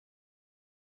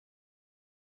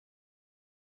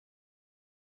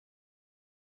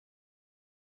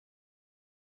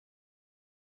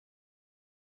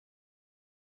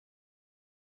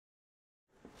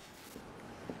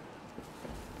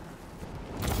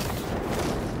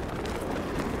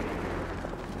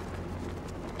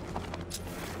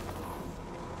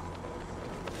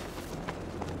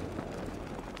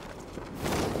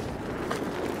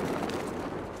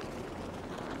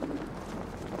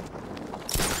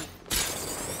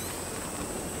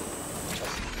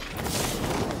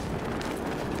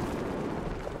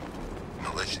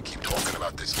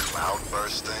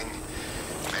this thing.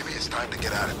 Maybe it's time to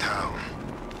get out of town.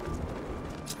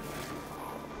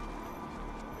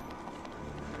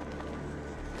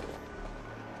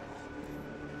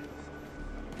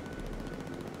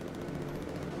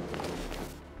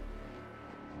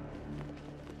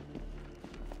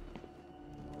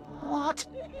 What?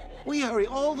 We hurry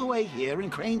all the way here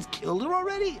and Crane's killed her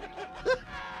already?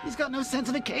 He's got no sense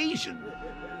of occasion.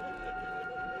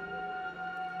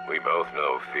 We both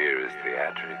know fear is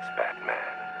theatrics, Batman.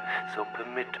 So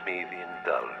permit me the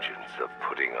indulgence of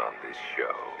putting on this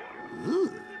show.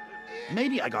 Ooh.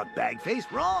 Maybe I got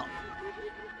bag-faced wrong.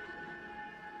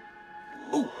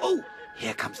 Oh,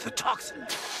 here comes the toxin.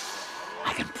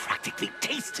 I can practically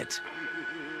taste it.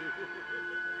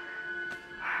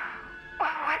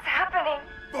 What's happening?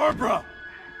 Barbara!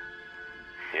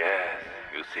 Yes,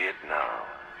 you see it now.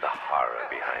 The horror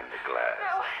behind the glass.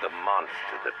 No. The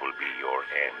monster that will be your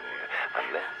end.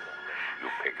 Unless you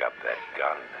pick up that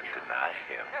gun and deny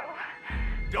him. No.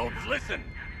 Don't listen!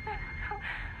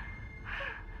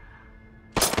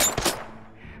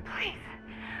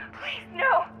 Please,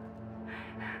 no!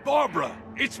 Barbara,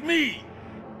 it's me!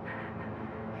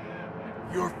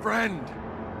 Your friend.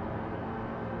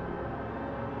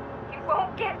 You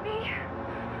won't get me.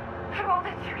 I won't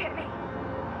let you get me.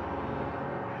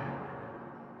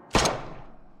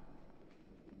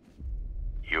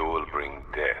 You will bring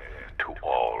death to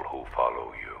all who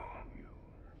follow you.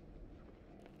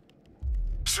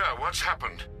 Sir, what's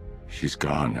happened? She's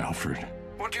gone, Alfred.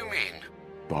 What do you mean?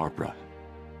 Barbara.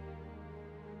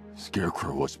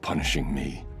 Scarecrow was punishing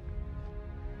me.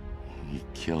 He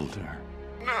killed her.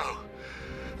 No.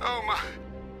 Oh, my...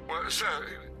 Well, sir,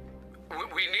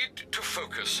 we need to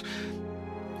focus.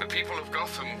 The people of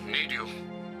Gotham need you.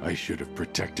 I should have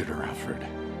protected her, Alfred.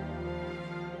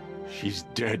 She's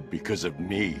dead because of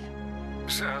me.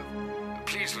 Sir,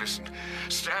 please listen.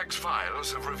 Stagg's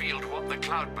files have revealed what the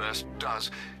cloudburst does.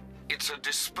 It's a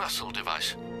dispersal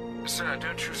device. Sir,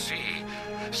 don't you see?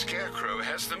 Scarecrow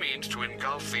has the means to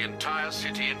engulf the entire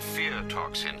city in fear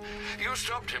toxin. You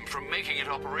stopped him from making it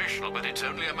operational, but it's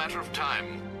only a matter of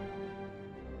time.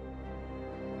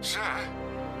 Sir,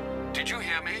 did you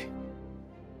hear me?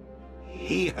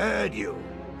 He heard you.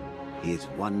 He's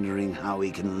wondering how he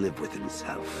can live with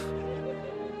himself.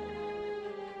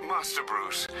 Master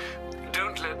Bruce,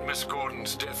 don't let Miss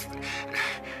Gordon's death...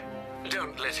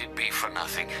 Don't let it be for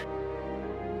nothing.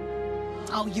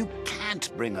 Oh, you can't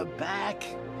bring her back.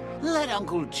 Let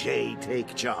Uncle Jay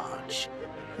take charge.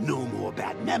 No more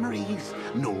bad memories,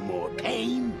 no more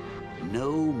pain,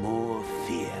 no more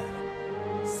fear.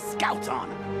 Scout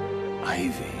on her.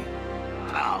 Ivy.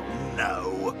 Oh,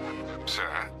 no.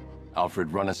 Sir?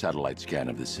 Alfred, run a satellite scan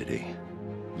of the city.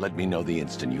 Let me know the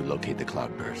instant you locate the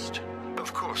cloudburst.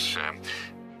 Of course, sir.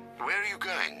 Where are you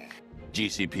going?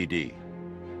 GCPD.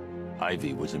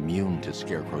 Ivy was immune to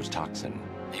Scarecrow's toxin.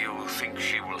 You think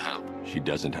she will help? She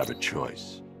doesn't have a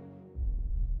choice.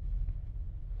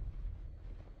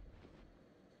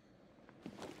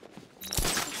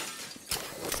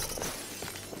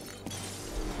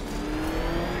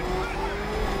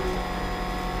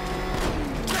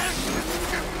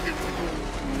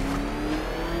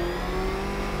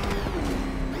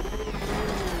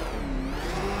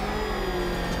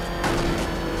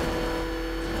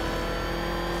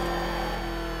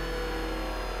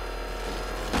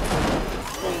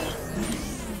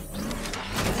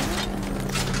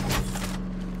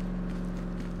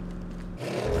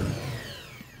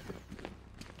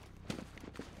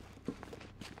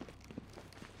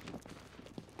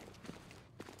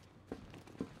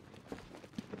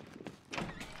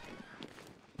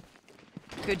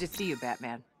 Good to see you,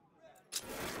 Batman.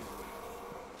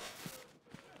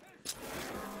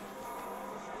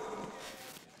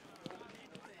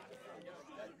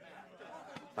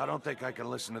 I don't think I can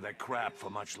listen to that crap for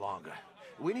much longer.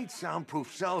 We need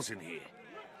soundproof cells in here.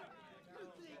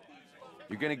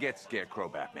 You're gonna get Scarecrow,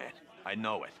 Batman. I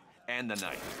know it. And the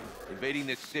knife. Invading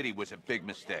this city was a big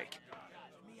mistake.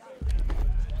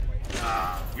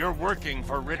 You're working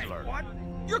for Riddler. What?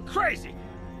 You're crazy!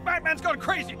 Batman's gone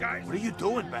crazy, guys! What are you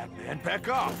doing, Batman? Back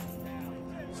off!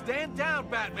 Stand down,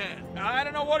 Batman! I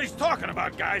don't know what he's talking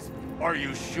about, guys. Are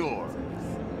you sure?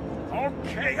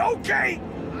 Okay!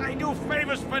 I do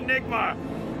favors for Enigma.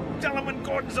 Tell him when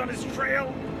Gordon's on his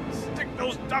trail. Stick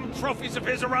those dumb trophies of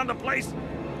his around the place.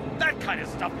 That kind of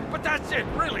stuff. But that's it,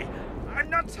 really. I'm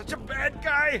not such a bad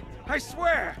guy. I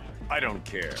swear. I don't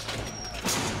care.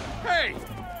 Hey!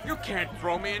 You can't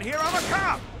throw me in here. I'm a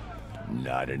cop!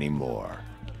 Not anymore.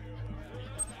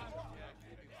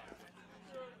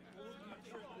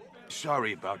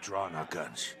 Sorry about drawing our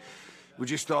guns. We're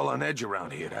just all on edge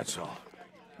around here, that's all.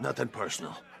 Nothing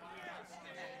personal.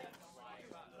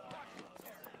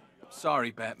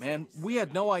 Sorry, Batman. We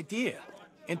had no idea.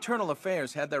 Internal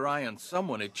Affairs had their eye on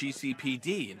someone at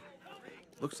GCPD, and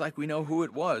looks like we know who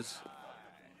it was.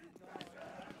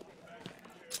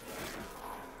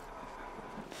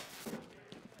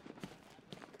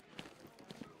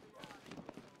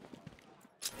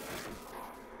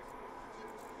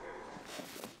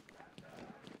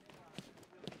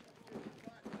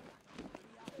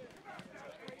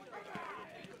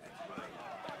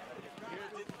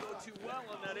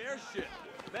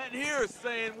 Ben here is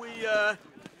saying we,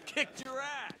 kicked your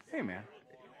ass. Hey, man.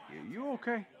 You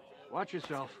okay? Watch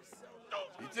yourself.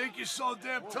 You think you're so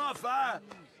damn tough, huh?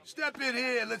 Step in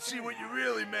here and let's see what you're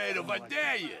really made of. I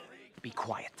dare you. Be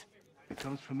quiet. It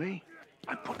comes for me.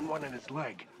 I'm putting one in his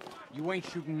leg. You ain't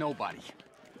shooting nobody.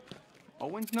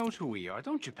 Owens knows who we are,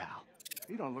 don't you, pal?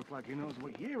 He don't look like he knows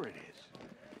what year it is.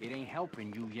 It ain't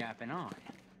helping you yapping on.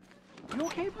 You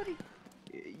okay, buddy?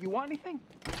 You want anything?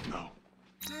 No.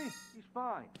 Hey, he's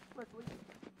fine. Let's leave.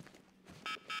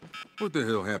 What the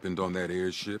hell happened on that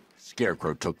airship?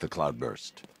 Scarecrow took the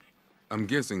cloudburst. I'm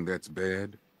guessing that's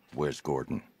bad. Where's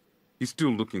Gordon? He's still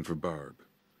looking for Barb.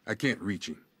 I can't reach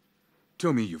him.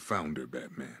 Tell me you found her,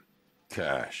 Batman.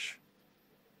 Cash.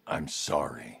 I'm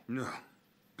sorry. No,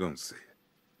 don't say it.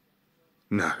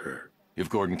 Not her. If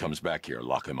Gordon comes back here,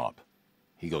 lock him up.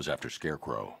 He goes after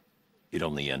Scarecrow. It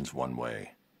only ends one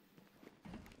way.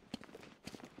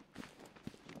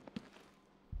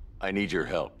 I need your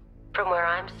help. From where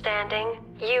I'm standing,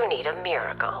 you need a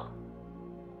miracle.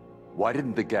 Why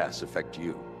didn't the gas affect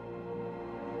you?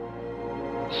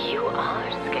 You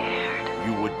are scared.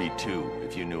 You would be too,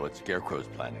 if you knew what Scarecrow's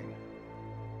planning.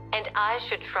 And I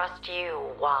should trust you.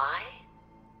 Why?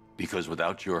 Because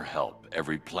without your help,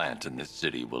 every plant in this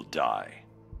city will die.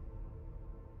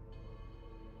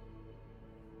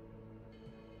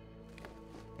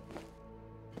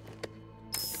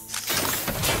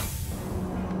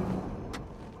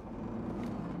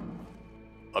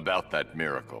 About that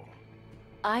miracle.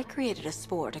 I created a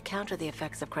spore to counter the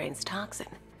effects of Crane's toxin.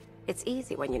 It's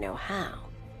easy when you know how,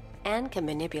 and can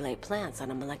manipulate plants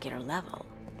on a molecular level.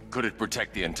 Could it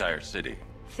protect the entire city?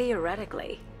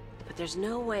 Theoretically, but there's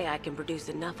no way I can produce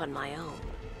enough on my own.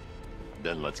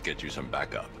 Then let's get you some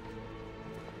backup.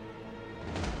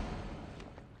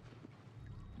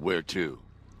 Where to?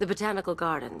 The Botanical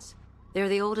Gardens. They're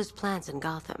the oldest plants in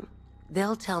Gotham.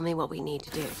 They'll tell me what we need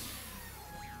to do.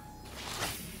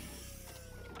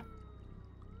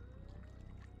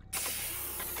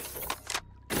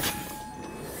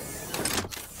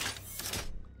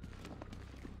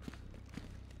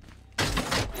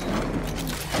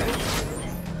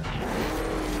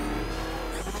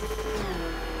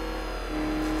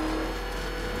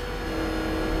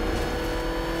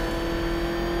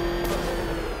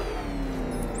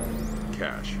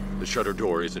 The shutter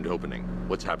door isn't opening.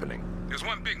 What's happening? There's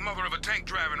one big mother of a tank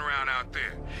driving around out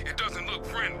there. It doesn't look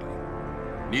friendly.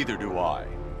 Neither do I.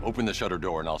 Open the shutter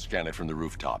door and I'll scan it from the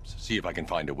rooftops. See if I can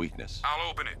find a weakness.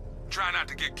 I'll open it. Try not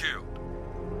to get killed.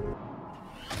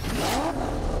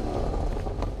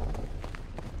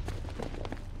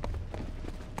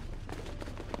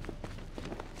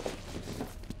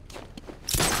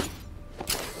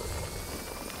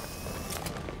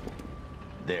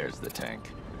 There's the tank.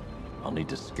 I'll need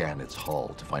to scan its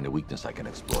hull to find a weakness I can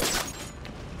exploit.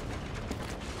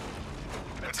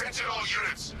 Attention all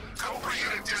units! Cobra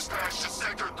unit dispatch to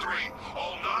Sector 3.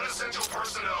 All non-essential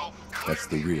personnel... That's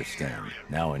the rear scan.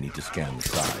 Now I need to scan the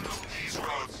side. These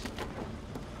roads.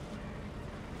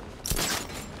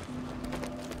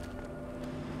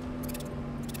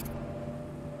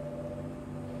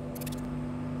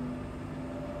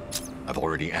 I've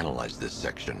already analyzed this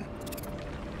section.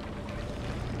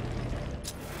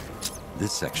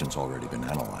 This section's already been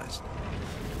analyzed.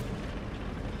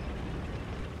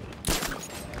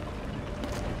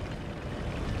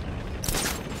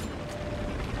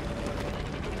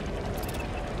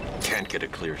 Can't get a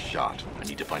clear shot. I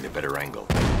need to find a better angle.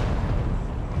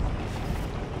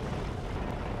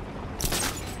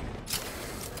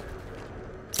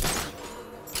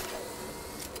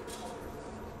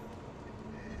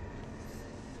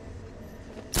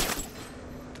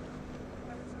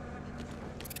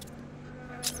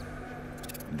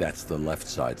 That's the left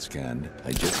side scanned.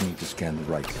 I just need to scan the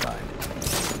right side.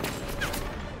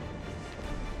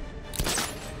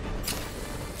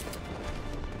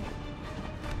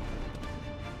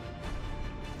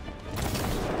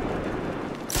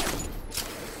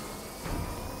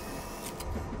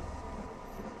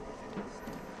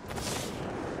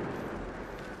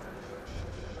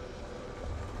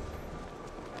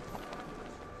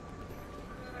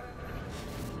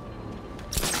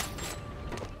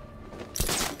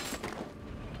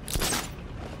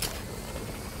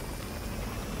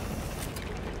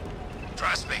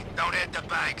 Trust me, don't hit the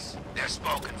banks. They're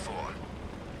spoken for.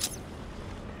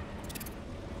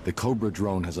 The Cobra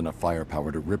drone has enough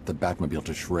firepower to rip the Batmobile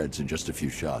to shreds in just a few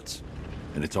shots.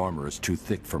 And its armor is too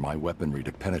thick for my weaponry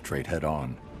to penetrate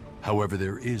head-on. However,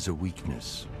 there is a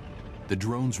weakness. The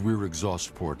drone's rear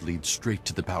exhaust port leads straight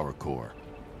to the power core.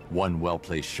 One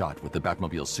well-placed shot with the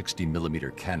Batmobile's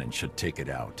 60mm cannon should take it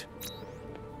out.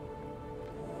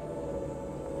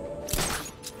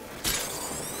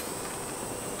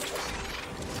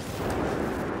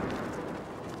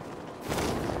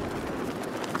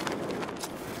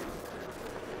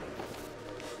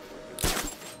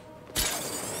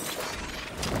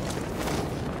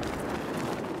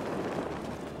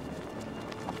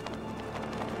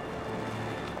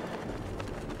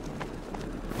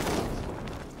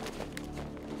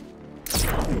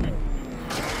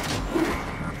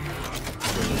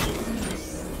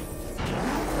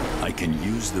 I can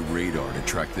use the radar to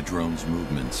track the drone's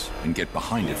movements and get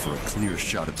behind it for a clear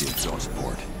shot of the exhaust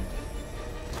port.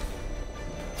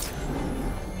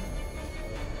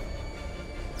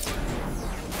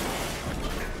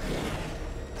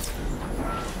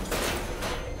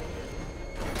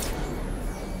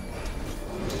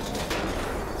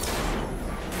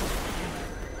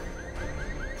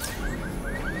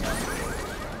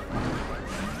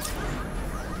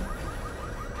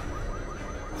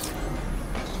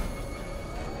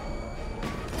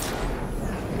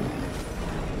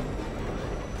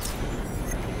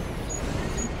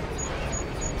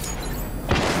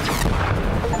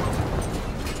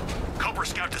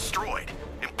 Scout destroyed.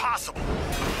 Impossible.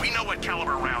 We know what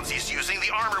caliber rounds he's using. The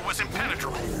armor was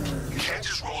impenetrable. You can't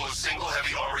just roll a single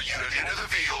heavy armor unit into the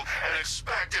field and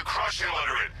expect to crush him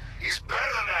under it. He's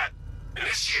better than that.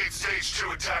 Initiate stage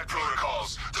 2 attack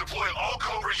protocols. Deploy all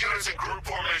Cobra units in group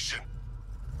formation.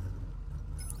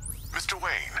 Mr.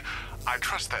 Wayne, I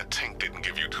trust that tank didn't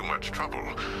give you too much trouble.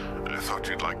 I thought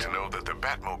you'd like to know that the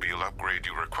Batmobile upgrade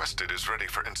you requested is ready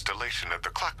for installation at the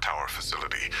clock tower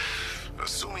facility.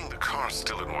 Assuming the car's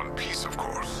still in one piece, of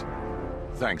course.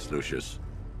 Thanks, Lucius.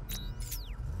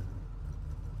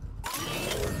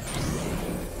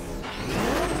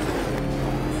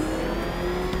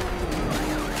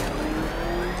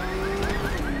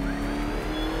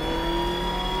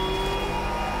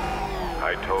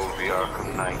 I told the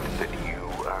Arkham Knight that you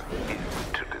are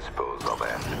his to dispose of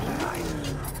after tonight.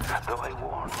 Though I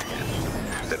warned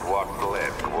him that what's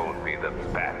left won't be the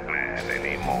Batman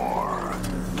anymore.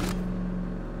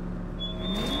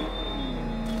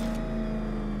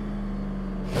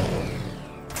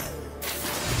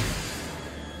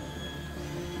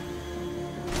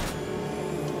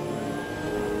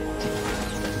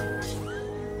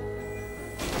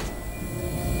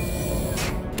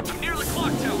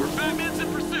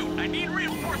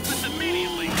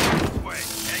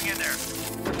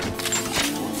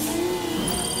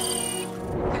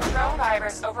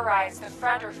 Overrides the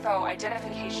friend or foe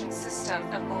identification system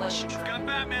of militia troops. Got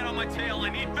Batman on my tail. I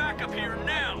need backup here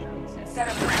now. Instead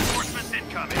of reinforcements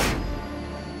incoming.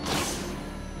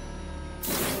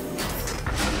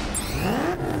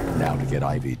 Now to get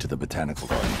Ivy to the botanical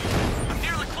garden. I'm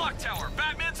near the clock tower.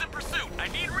 Batman's in pursuit. I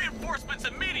need reinforcements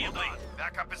immediately.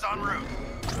 Backup is en route.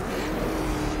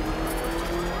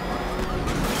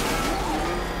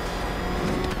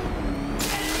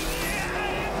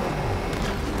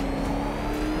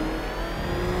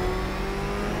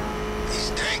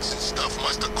 Stuff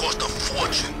must have cost a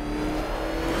fortune.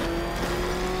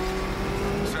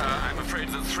 Sir, I'm afraid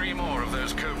that 3 more of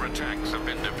those Cobra tanks have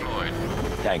been deployed.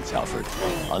 Thanks, Alfred.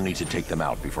 I'll need to take them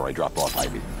out before I drop off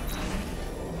Ivy.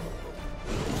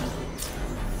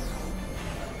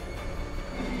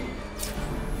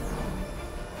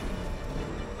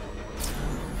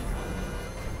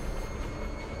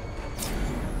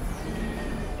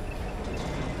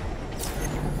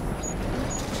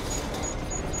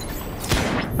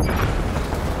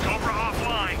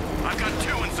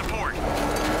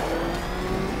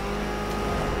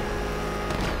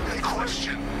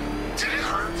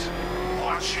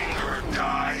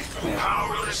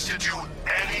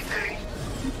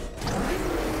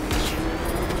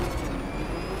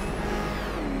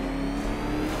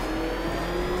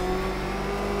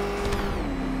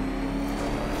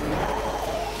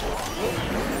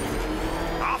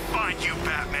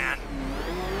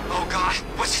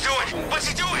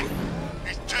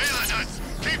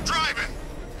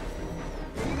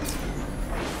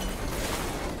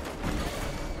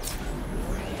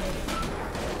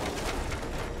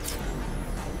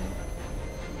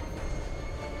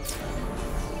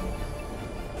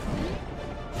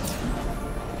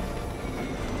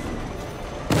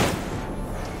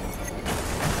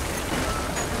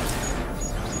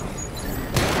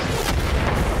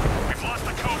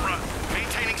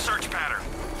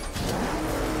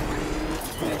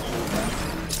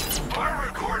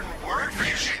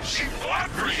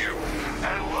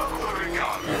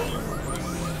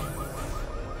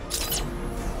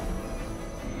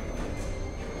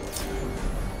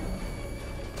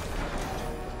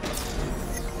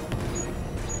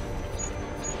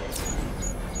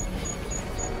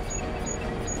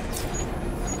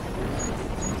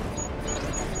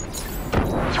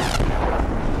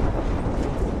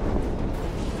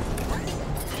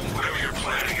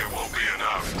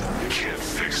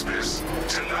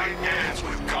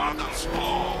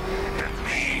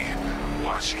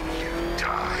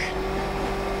 die.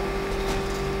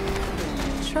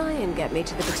 Try and get me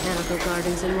to the botanical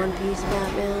gardens in one piece,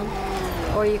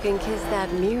 Batman. Or you can kiss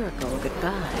that miracle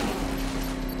goodbye.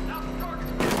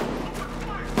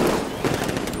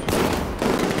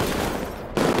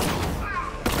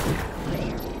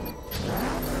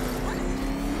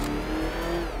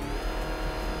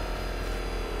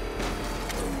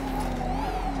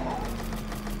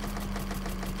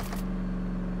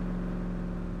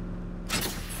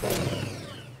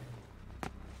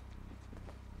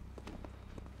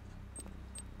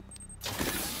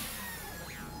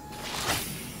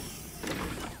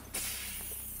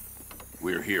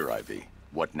 We're here, Ivy.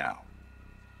 What now?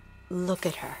 Look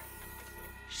at her.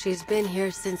 She's been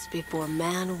here since before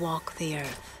man walked the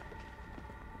earth.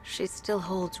 She still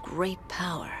holds great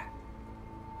power.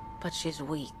 But she's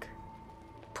weak.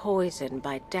 Poisoned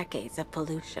by decades of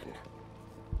pollution.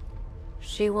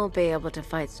 She won't be able to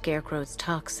fight Scarecrow's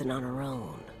toxin on her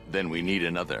own. Then we need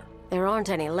another. There aren't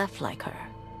any left like her.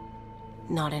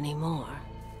 Not anymore.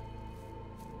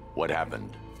 What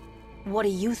happened? What do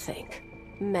you think?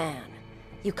 Man.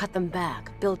 You cut them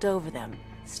back, built over them,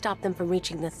 stopped them from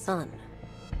reaching the sun.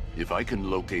 If I can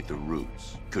locate the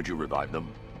roots, could you revive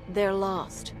them? They're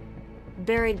lost.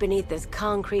 Buried beneath this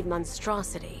concrete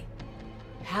monstrosity.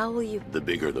 How will you... The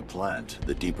bigger the plant,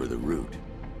 the deeper the root.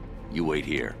 You wait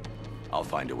here. I'll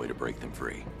find a way to break them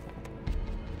free.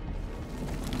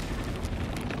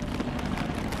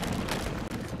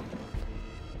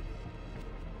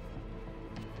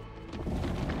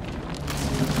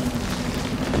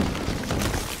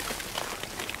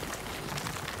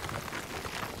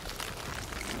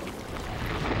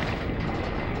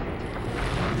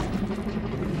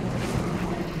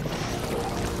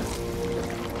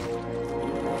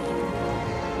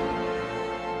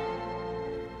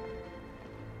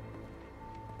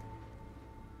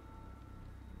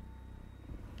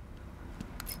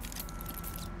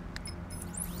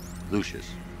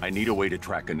 Lucius, I need a way to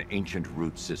track an ancient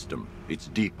root system. It's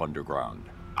deep underground.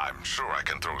 I'm sure I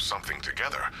can throw something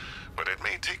together, but it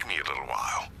may take me a little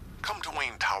while. Come to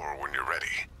Wayne Tower when you're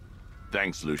ready.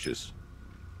 Thanks, Lucius.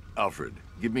 Alfred,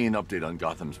 give me an update on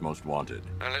Gotham's Most Wanted.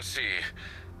 Let's see.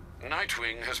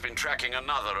 Nightwing has been tracking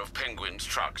another of Penguin's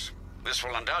trucks. This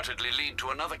will undoubtedly lead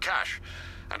to another cache,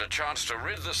 and a chance to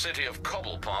rid the city of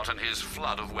Cobblepot and his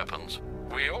flood of weapons.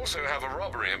 We also have a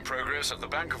robbery in progress at the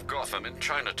Bank of Gotham in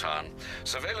Chinatown.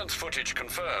 Surveillance footage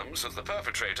confirms that the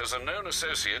perpetrators are known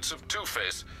associates of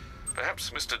Two-Face.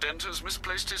 Perhaps Mr. Dent has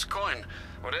misplaced his coin.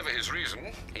 Whatever his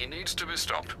reason, he needs to be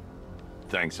stopped.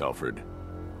 Thanks, Alfred.